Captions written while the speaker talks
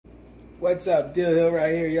What's up? Dill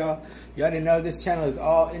right here, y'all. Y'all didn't know this channel is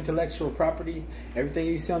all intellectual property. Everything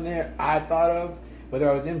you see on there, I thought of, whether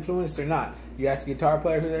I was influenced or not. You ask a guitar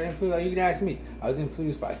player who they're influenced, like you can ask me. I was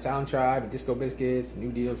influenced by Sound Tribe, and Disco Biscuits,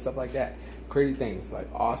 New Deal, stuff like that. Crazy things, like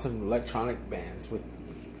awesome electronic bands with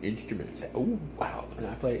instruments. Oh, wow. And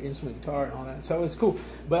I played instrument guitar and all that, so it was cool.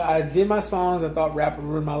 But I did my songs. I thought rap would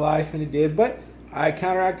ruin my life, and it did. But I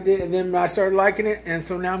counteracted it, and then I started liking it, and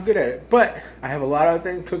so now I'm good at it. But I have a lot of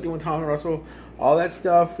things, cooking with Tom and Russell. All that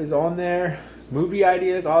stuff is on there. Movie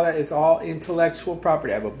ideas, all that is all intellectual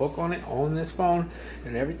property. I have a book on it on this phone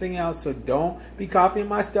and everything else. So don't be copying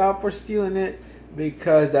my stuff or stealing it,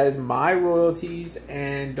 because that is my royalties.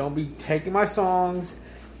 And don't be taking my songs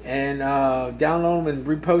and downloading them and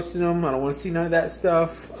reposting them. I don't want to see none of that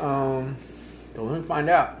stuff. Don't let me find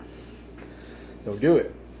out. Don't do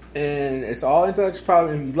it. And it's all intellectual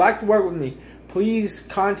property. If you'd like to work with me, please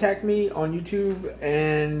contact me on YouTube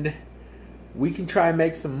and we can try and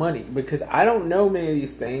make some money, because I don't know many of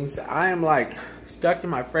these things. I am like stuck in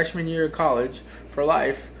my freshman year of college for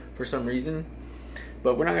life for some reason,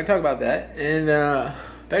 but we're not going to talk about that. And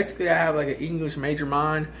basically I have like an English major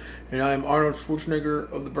mind, and I am Arnold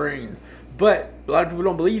Schwarzenegger of the brain. But a lot of people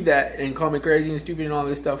don't believe that and call me crazy and stupid and all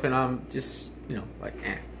this stuff, and I'm just, you know, like,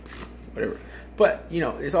 whatever. But, you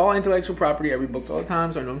know, it's all intellectual property. I read books all the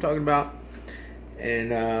time, so I know what I'm talking about.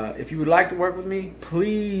 And if you would like to work with me,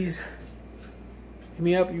 please hit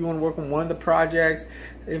me up if you want to work on one of the projects.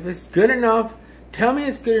 If it's good enough, tell me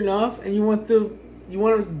it's good enough, and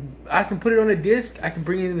I can put it on a disc. I can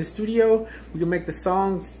bring it in the studio. We can make the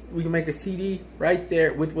songs. We can make a CD right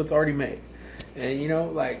there with what's already made. And you know,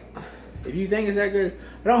 like, if you think it's that good,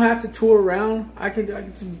 I don't have to tour around. I can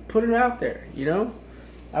just put it out there. You know,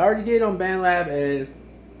 I already did on BandLab, and it's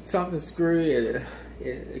something screwy.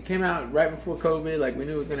 It came out right before COVID. Like, we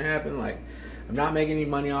knew it was gonna happen. Like, I'm not making any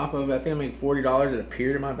money off of it. I think I make $40. It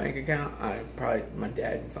appeared in my bank account. My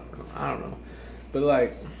dad did something. I don't know. But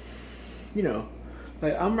like, you know,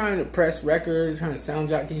 like, I'm trying to press records, trying to sound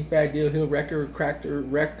jockey, Fat Deal, Hill record,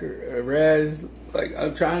 res. Like,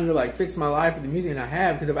 I'm trying to like fix my life with the music, and I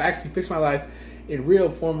have, because I've actually fixed my life in real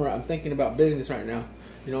form where I'm thinking about business right now.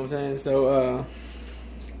 You know what I'm saying? So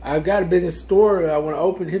I've got a business store that I want to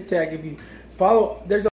open, Hip Tech. If you follow, there's